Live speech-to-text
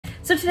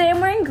So today I'm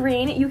wearing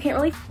green. You can't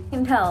really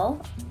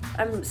tell.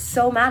 I'm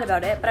so mad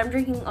about it, but I'm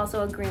drinking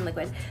also a green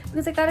liquid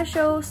because I gotta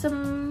show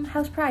some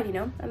house pride, you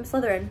know? I'm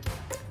Slytherin.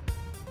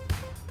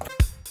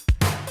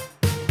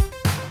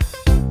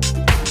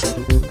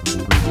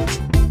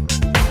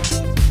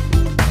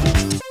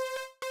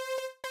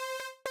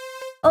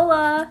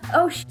 Hola!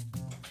 Oh sh.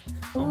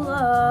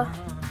 Hola.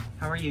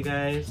 How are you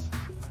guys?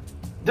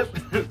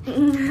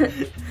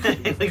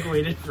 I like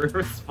waited for a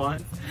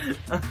response.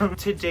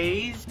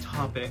 Today's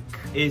topic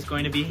is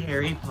going to be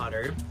Harry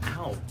Potter.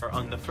 Ow. Or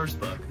on the first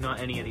book, not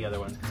any of the other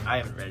ones, because I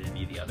haven't read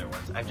any of the other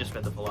ones. I've just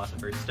read the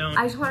Philosopher's Stone.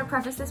 I just want to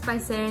preface this by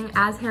saying,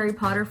 as Harry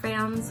Potter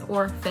fans,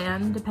 or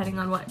fan, depending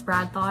on what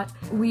Brad thought,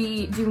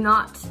 we do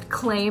not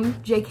claim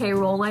J.K.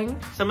 Rowling.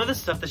 Some of the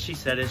stuff that she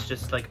said is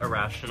just like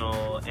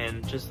irrational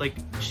and just like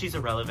she's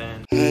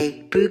irrelevant.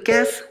 Hey, boo,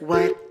 guess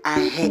what?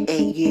 I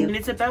hate you. And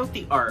it's about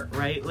the art,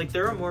 right? Like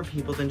there are more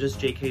people than just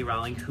J.K.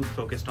 Rowling who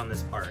focused on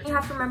this art. You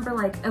have to remember,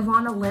 like,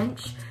 Ivana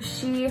Lynch,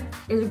 she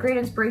is a great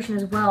inspiration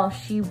as well.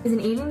 She is an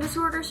eating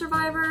disorder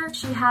survivor.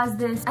 She has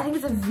this, I think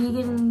it's a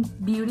vegan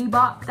beauty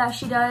box that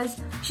she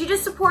does. She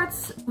just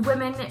supports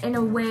women in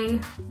a way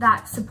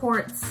that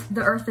supports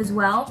the earth as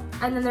well.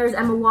 And then there's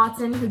Emma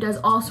Watson, who does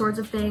all sorts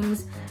of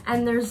things.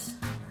 And there's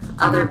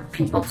other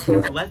people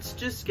too. Let's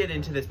just get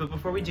into this, but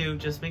before we do,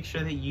 just make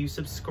sure that you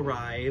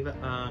subscribe,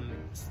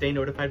 stay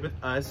notified with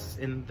us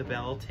in the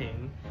bell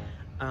ting.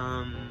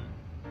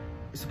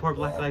 Support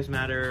Black Lives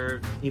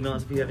Matter, email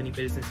us if you have any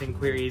business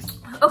inquiries.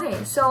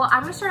 Okay, so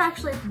I'm gonna start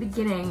actually at the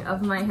beginning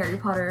of my Harry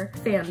Potter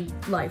fan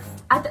life.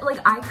 I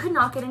could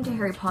not get into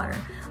Harry Potter.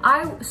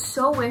 I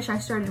so wish I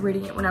started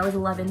reading it when I was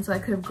 11 so I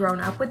could have grown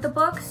up with the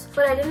books,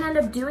 but I didn't end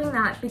up doing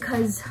that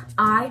because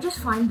I just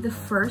find the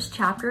first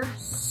chapter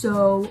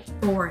so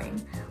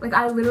boring. Like,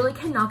 I literally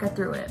cannot get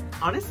through it.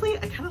 Honestly,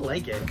 I kind of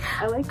like it.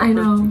 I like the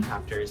first few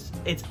chapters.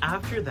 It's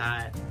after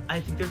that, I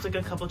think there's like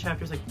a couple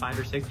chapters, like 5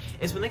 or 6.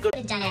 It's when they go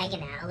to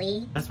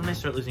Diagonally. That's when I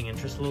start losing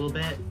interest a little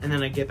bit, and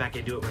then I get back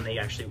into it when they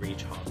actually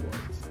reach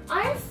Hogwarts.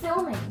 I'm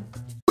filming.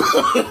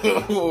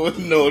 Oh,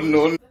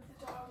 no.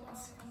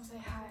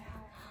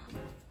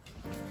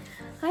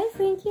 Hi,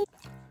 Frankie.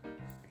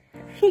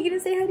 Are you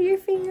gonna say hi to your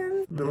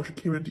fans? No, she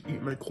came in to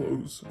eat my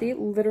clothes. They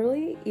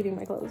literally eating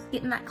my clothes.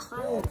 Eating my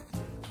clothes.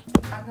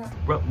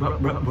 Roll up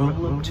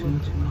to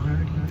the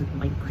party with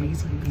my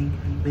crazy pink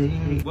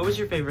baby. What was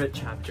your favorite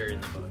chapter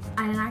in the book?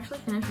 I didn't actually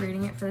finish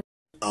reading it for the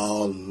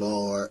Oh,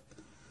 Lord.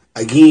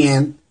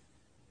 Again.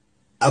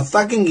 A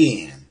fucking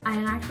again. I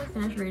didn't actually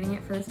finish reading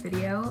it for this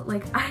video.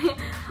 Like,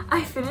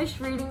 I finished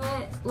reading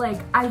it,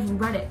 like, I've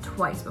read it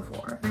twice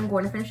before. I'm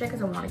going to finish it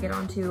because I want to get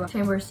on to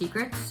Chamber of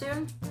Secrets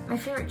soon. My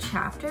favorite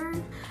chapter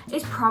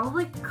is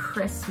probably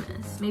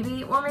Christmas.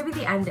 Maybe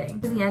the ending,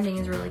 because the ending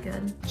is really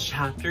good.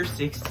 Chapter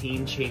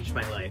 16 changed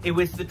my life. It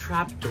was the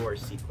trapdoor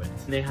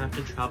sequence, and they have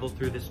to travel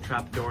through this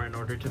trapdoor in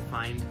order to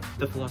find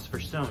the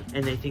Philosopher's Stone.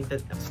 And they think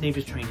that Snape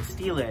is trying to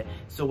steal it.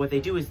 So what they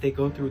do is they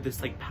go through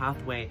this, like,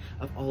 pathway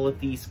of all of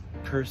these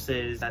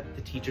curses that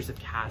the teachers have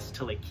cast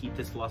to, like, keep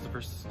this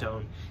Philosopher's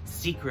Stone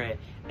secret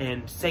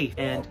and safe,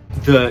 and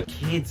the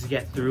kids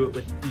get through it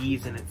with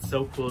ease, and it's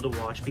so cool to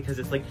watch because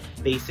it's like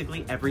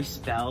basically every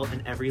spell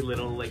and every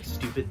little like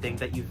stupid thing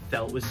that you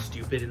felt was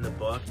stupid in the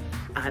book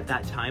at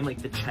that time,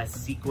 like the chess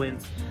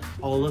sequence,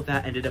 all of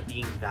that ended up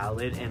being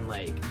valid and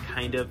like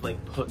kind of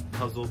like put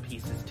puzzle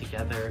pieces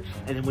together.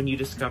 And then when you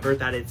discover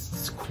that it's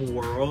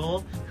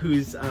Squirrel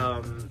who's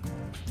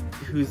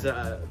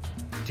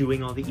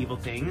doing all the evil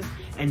things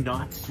and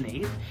not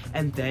Snape,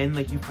 and then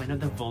like you find out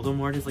that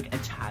Voldemort is like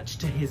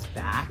attached to his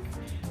back,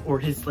 or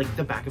his like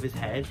the back of his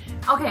head.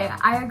 Okay,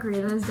 I agree,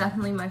 that is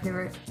definitely my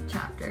favorite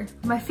chapter.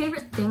 My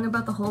favorite thing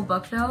about the whole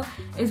book though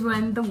is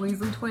when the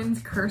Weasley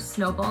twins curse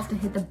snowballs to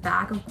hit the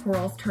back of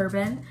Quirrell's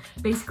turban,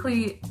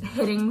 basically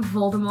hitting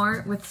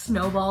Voldemort with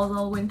snowballs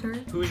all winter.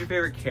 Who's your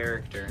favorite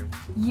character?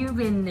 You've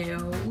been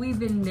new, we've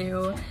been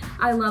new.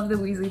 I love the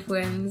Weasley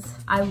twins.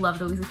 I love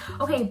the Weasley.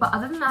 Okay, but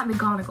other than that,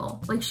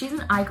 McGonagall, like, she's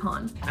an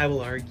icon. I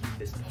will argue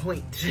this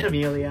point,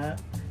 Amelia,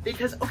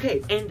 because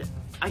okay, and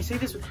I say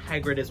this with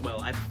Hagrid as well.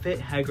 I fit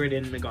Hagrid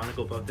and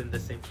McGonagall both in the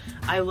same.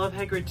 I love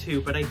Hagrid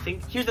too, but I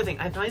think, here's the thing,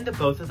 I find that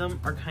both of them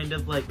are kind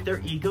of like,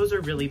 their egos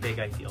are really big,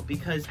 I feel,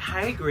 because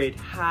Hagrid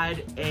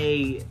had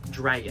a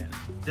dragon.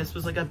 This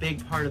was like a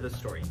big part of the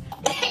story.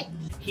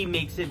 He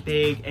makes it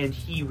big and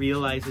he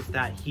realizes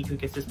that he could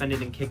get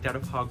suspended and kicked out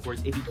of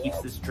Hogwarts if he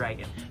keeps this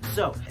dragon.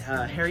 So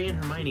Harry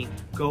and Hermione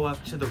go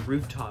up to the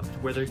rooftop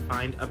where they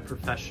find a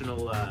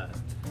professional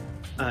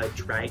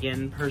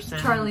dragon person.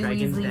 Charlie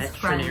dragon Weasley's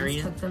friends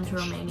veterinarian. took them to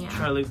Romania.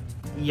 Charlie,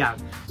 yeah.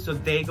 So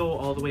they go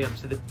all the way up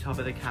to the top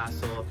of the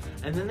castle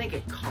and then they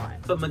get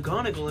caught. But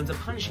McGonagall ends up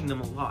punishing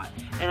them a lot.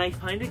 And I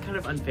find it kind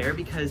of unfair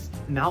because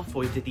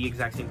Malfoy did the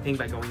exact same thing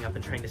by going up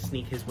and trying to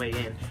sneak his way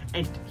in.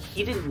 And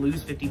he didn't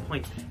lose 50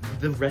 points.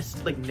 The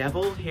rest, like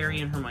Neville,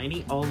 Harry, and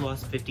Hermione all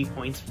lost 50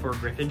 points for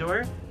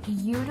Gryffindor.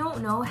 You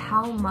don't know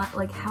how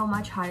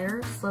much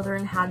higher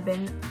Slytherin had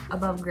been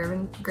above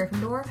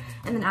Gryffindor.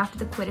 And then after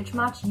the Quidditch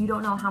match, you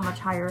don't know how much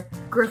higher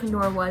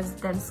Gryffindor was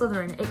than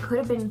Slytherin. It could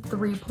have been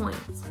 3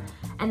 points.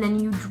 and then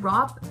you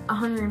drop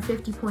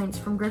 150 points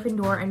from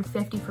Gryffindor and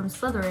 50 from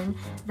Slytherin,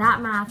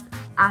 that math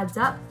adds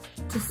up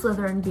to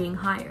Slytherin being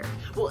higher.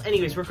 Well,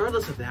 anyways,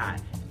 regardless of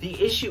that, the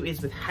issue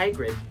is with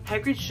Hagrid.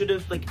 Hagrid should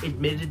have like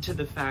admitted to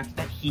the fact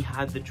that he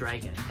had the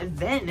dragon. And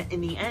then in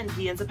the end,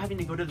 he ends up having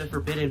to go to the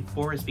Forbidden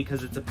Forest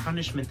because it's a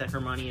punishment that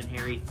Hermione and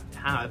Harry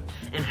have,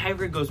 and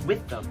Hagrid goes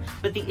with them.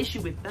 But the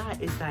issue with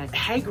that is that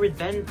Hagrid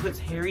then puts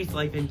Harry's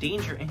life in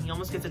danger and he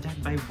almost gets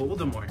attacked by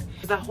Voldemort.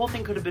 Because that whole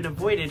thing could have been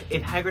avoided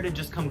if Hagrid had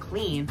just come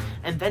clean,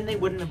 and then they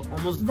wouldn't have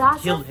almost killed Harry.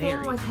 That's the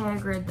thing with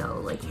Hagrid though,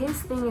 like his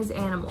thing is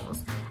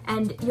animals.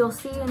 And you'll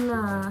see in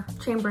the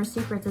Chamber of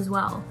Secrets as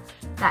well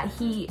that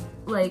he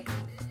like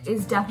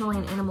is definitely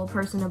an animal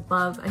person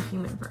above a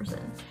human person.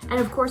 And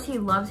of course he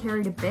loves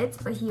Harry to bits,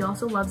 but he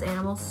also loves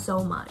animals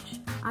so much.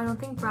 I don't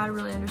think Brad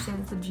really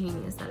understands the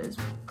genius that is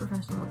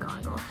Professor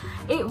McGonagall.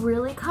 It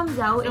really comes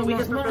out in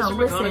because Professor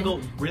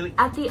McGonagall really...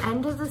 At the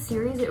end of the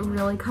series, it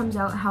really comes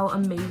out how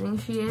amazing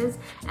she is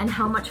and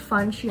how much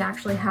fun she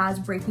actually has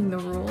breaking the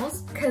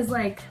rules. Cause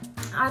like,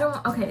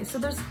 okay, so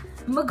there's,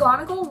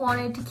 McGonagall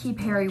wanted to keep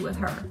Harry with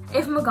her.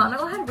 If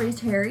McGonagall had raised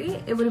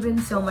Harry, it would have been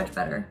so much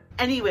better.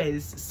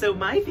 Anyways, so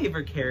my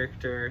favorite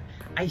character,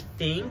 I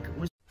think,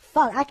 was...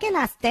 Fuck, I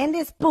cannot stand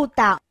this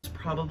puta.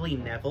 Probably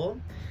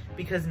Neville.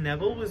 Because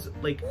Neville was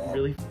like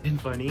really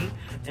funny,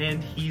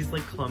 and he's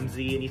like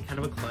clumsy, and he's kind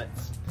of a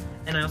klutz.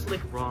 And I also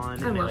like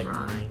Ron, and I like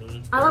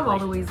Hermione. I love all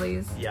the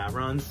Weasleys. Yeah,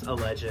 Ron's a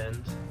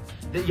legend.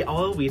 Yeah,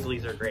 all the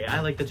Weasleys are great.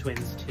 I like the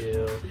twins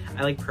too.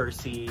 I like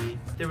Percy.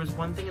 There was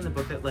one thing in the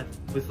book that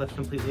was left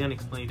completely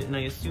unexplained, and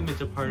I assume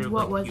it's a part of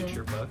like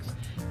future books.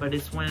 But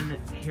it's when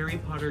Harry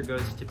Potter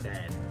goes to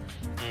bed,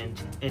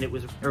 and it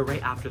was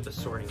right after the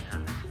Sorting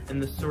Hat.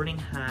 And the Sorting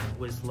Hat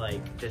was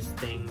like this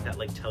thing that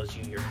like tells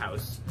you your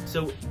house.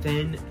 So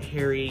then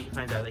Harry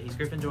finds out that he's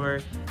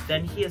Gryffindor.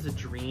 Then he has a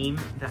dream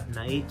that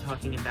night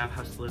talking about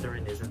how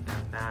Slytherin isn't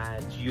that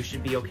bad. You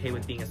should be okay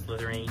with being a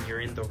Slytherin.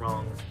 You're in the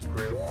wrong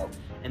group.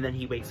 And then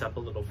he wakes up a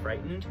little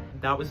frightened.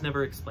 That was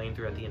never explained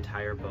throughout the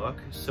entire book,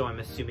 so I'm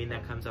assuming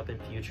that comes up in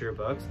future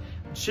books.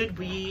 Should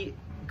we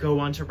go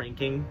on to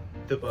ranking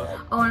the book?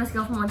 Oh, on a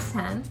scale from 1 to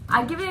 10,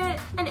 I'd give it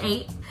an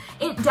 8.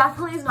 It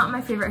definitely is not my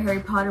favorite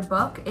Harry Potter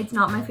book. It's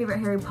not my favorite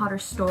Harry Potter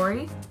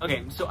story.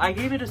 Okay, so I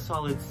gave it a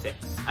solid 6.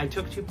 I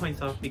took 2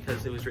 points off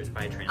because it was written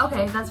by a trans.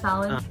 Okay, that's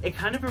valid. It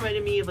kind of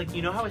reminded me of like,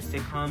 you know how a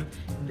sitcom,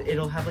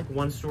 it'll have like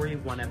one story,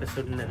 one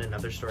episode, and then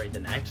another story the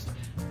next?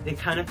 It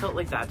kind of felt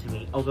like that to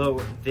me,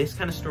 although this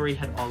kind of story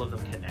had all of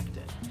them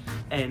connected.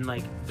 And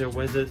like there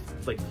was a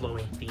like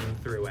flowing theme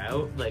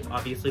throughout. Like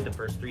obviously the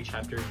first 3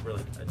 chapters were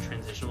like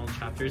transitional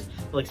chapters,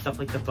 but like stuff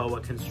like the boa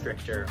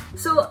constrictor.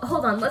 So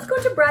hold on, let's go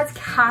to Brad's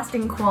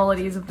casting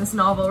qualities of this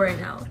novel right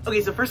now.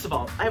 Okay, so first of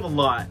all, I have a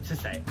lot to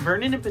say.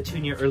 Vernon and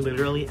Petunia are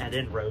literally Ed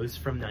and Rose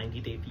from 90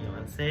 Day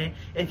Fiancé.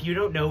 If you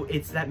don't know,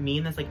 it's that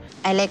meme that's like,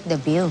 I like the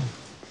view.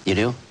 You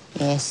do?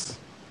 Yes.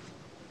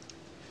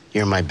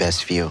 You're my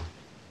best view.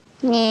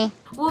 Yeah.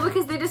 Well,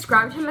 because they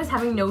described him as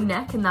having no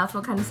neck, and that's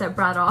what kind of set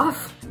Brad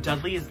off.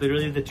 Dudley is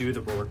literally the Do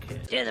the Roar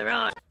kid. Do the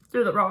roar.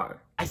 Do the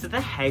roar. I said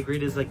that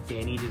Hagrid is like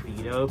Danny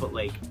DeVito, but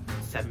like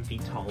 7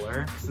 feet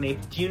taller. Snape,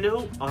 do you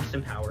know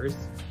Austin Powers?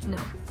 No.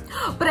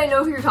 But I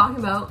know who you're talking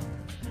about.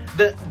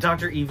 The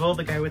Dr. Evil,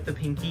 the guy with the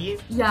pinky.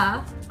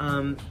 Yeah.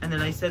 And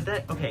then I said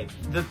that, okay,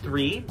 the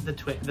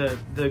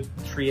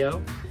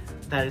trio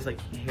that is like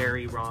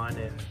Harry, Ron,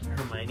 and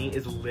Hermione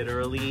is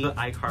literally the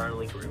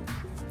iCarly group.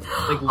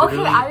 Like,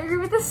 okay, I agree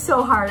with this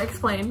so hard.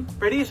 Explain.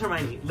 Freddie is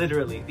Hermione,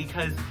 literally,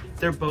 because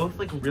they're both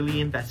like really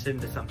invested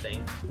into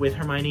something. With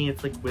Hermione,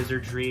 it's like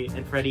wizardry,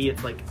 and Freddie,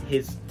 it's like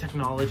his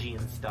technology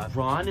and stuff.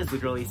 Ron is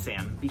literally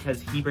Sam,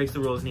 because he breaks the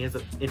rules and he has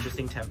an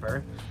interesting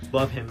temper.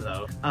 Love him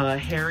though.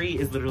 Harry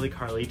is literally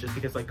Carly, just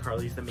because like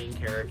Carly's the main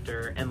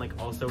character, and like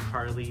also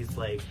Carly's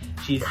like,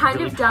 she's kind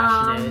really of dumb,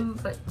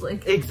 passionate. but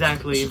like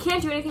exactly. She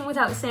can't do anything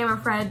without Sam or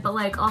Fred, but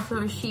like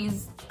also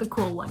she's the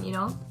cool one, you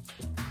know?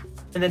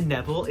 And then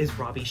Neville is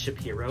Robbie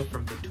Shapiro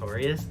from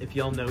Victorious. If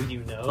y'all know,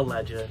 you know. A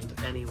legend.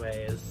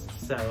 Anyways,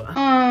 so.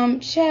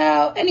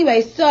 Child.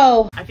 Anyway,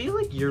 so. I feel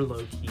like you're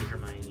low-key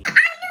Hermione. I knew you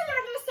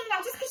were gonna say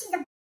that just because she's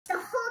the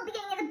whole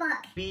beginning of the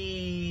book.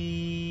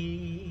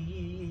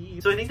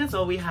 So I think that's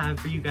all we have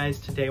for you guys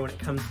today when it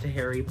comes to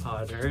Harry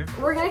Potter.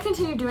 We're gonna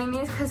continue doing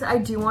these because I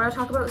do want to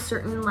talk about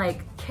certain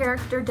like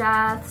character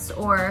deaths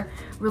or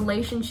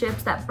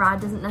relationships that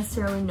Brad doesn't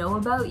necessarily know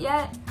about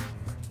yet.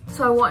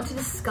 So I want to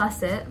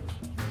discuss it.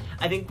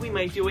 I think we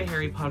might do a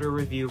Harry Potter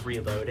review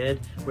reloaded,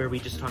 where we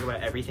just talk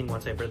about everything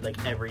once I've read like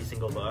every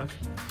single book.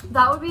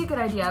 That would be a good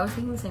idea. I was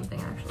thinking the same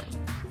thing actually.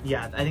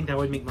 Yeah, I think that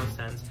would make most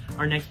sense.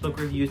 Our next book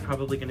review is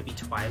probably going to be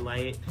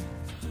Twilight.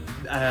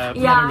 Yeah,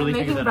 really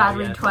I'm making Brad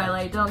read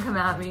Twilight. Don't come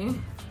at me.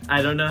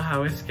 I don't know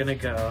how it's gonna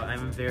go.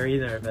 I'm very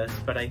nervous,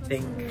 but I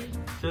think...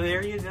 So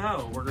there you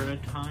go. We're gonna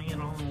tie it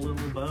on a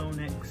little bow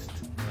next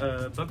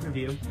book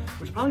review,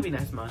 which will probably be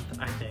next month,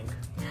 I think.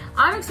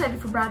 I'm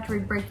excited for Brad to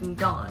read Breaking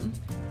Dawn.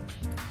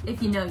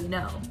 If you know, you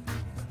know.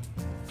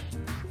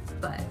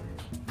 But.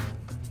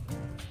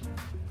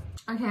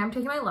 Okay, I'm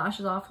taking my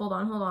lashes off. Hold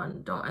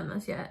on. Don't end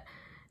this yet.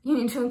 You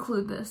need to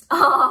include this.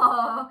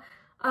 Oh,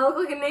 I look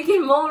like a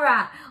naked mole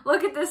rat.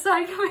 Look at this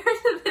side compared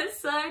to this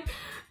side.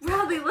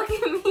 Bradley, look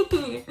at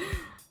me.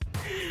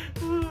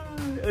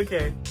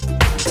 Okay.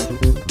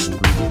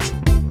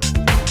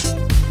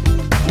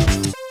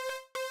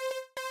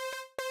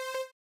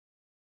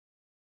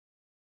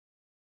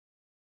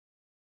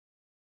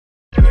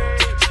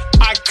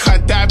 I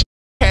cut that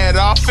head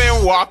off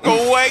and walk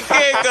away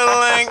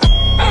giggling.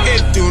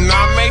 It do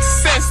not make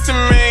sense to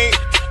me.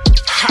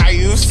 How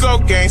you so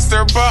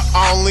gangster but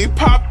only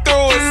pop